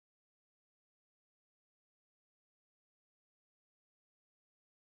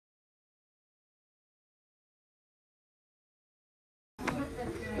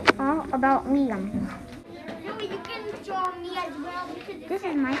all about Liam. You can draw me as well. This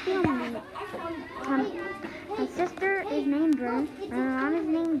is my family. My sister is named Bryn, my mom is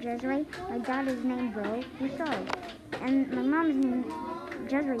named Desiree, my dad is named Bo Broussard, and my mom is named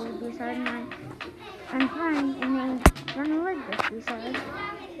Desiree Broussard, and friend is named John Elizabeth Broussard.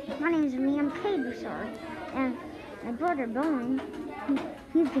 My name is Liam K. Broussard, and my brother Bowen,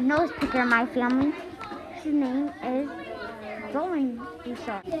 he's the nose picker of my family. His name is Bowen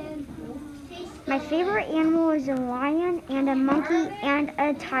Broussard. My favorite animal is a lion and a monkey and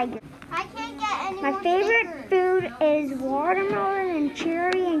a tiger. I can't get any My more favorite stickers. food is watermelon and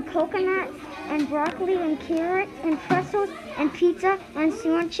cherry and coconut and broccoli and carrots and pretzels and pizza and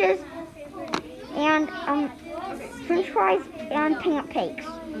sandwiches and french fries and pancakes.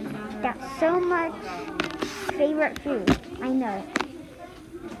 That's so much favorite food. I know.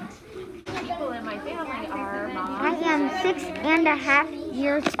 People in my family are mom. I am 6.5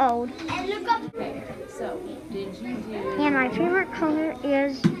 years old, And look up. So, did you do? and my favorite color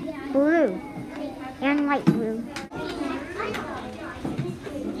is blue and light blue.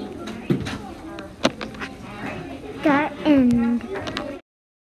 The end.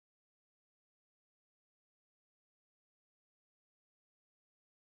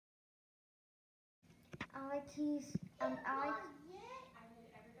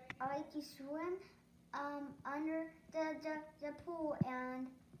 I like to swim under the pool, and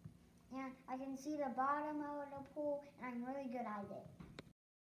I can see the bottom of the pool, and I'm really good at it.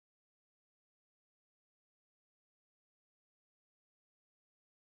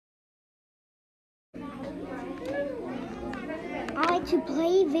 I like to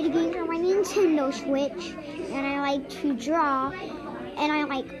play video games on my Nintendo Switch, and I like to draw, and I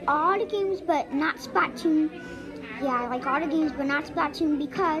like all the games but not Splatoon. Yeah, I like all the games but not Splatoon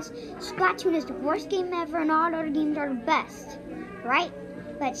because Splatoon is the worst game ever and all the other games are the best, right?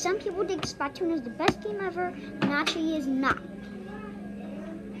 But some people think Splatoon is the best game ever and actually is not.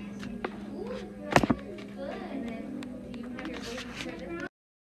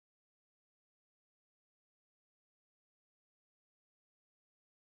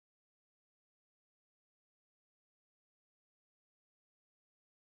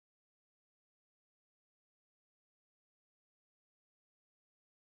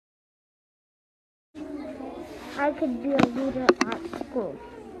 I could be a leader at school.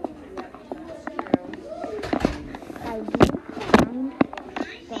 By being kind,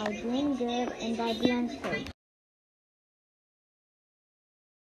 by being good, and by being safe.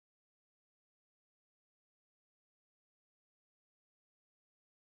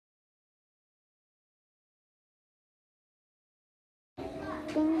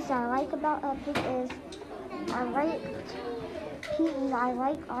 Things I like about Epic is I like PE, I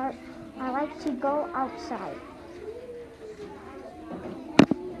like art, I like to go outside.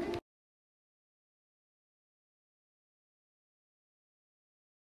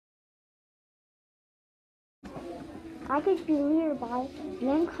 I could be leader by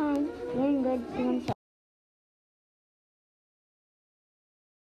being kind, being good, being safe.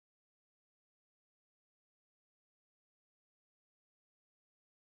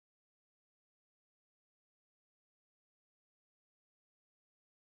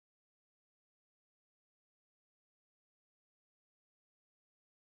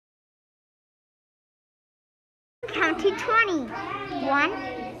 Count to 20. 1,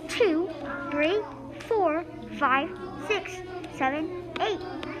 2, 3, 4, 5, 6, 7, 8,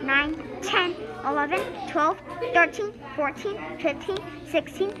 9, 10, 11, 12, 13, 14, 15,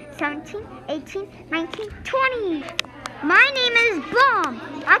 16, 17, 18, 19, 20. My name is Blom.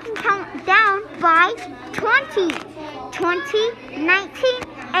 I can count down by 20. 20, 19,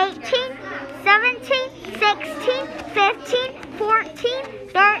 18, 17, 16, 15, 14,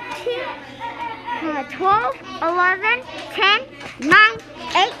 13, 12, 11, 10, 9,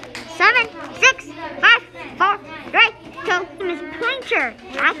 8, 7, 6, 5, 4, 3, 2. My name is Pointer.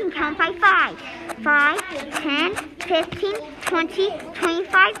 I can count by 5. 5, 10, 15, 20,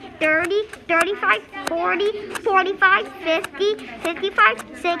 25, 30, 35, 40, 45, 50, 55,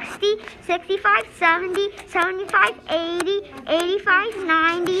 60, 65, 70, 75, 80, 85,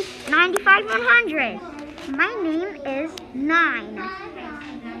 90, 95, 100. My name is 9.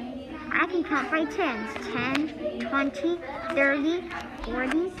 I can count by 10s. 10, 20, 30,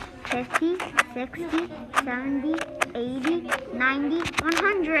 40, 50, 60, 70, 80, 90,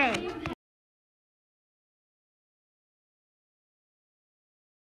 100.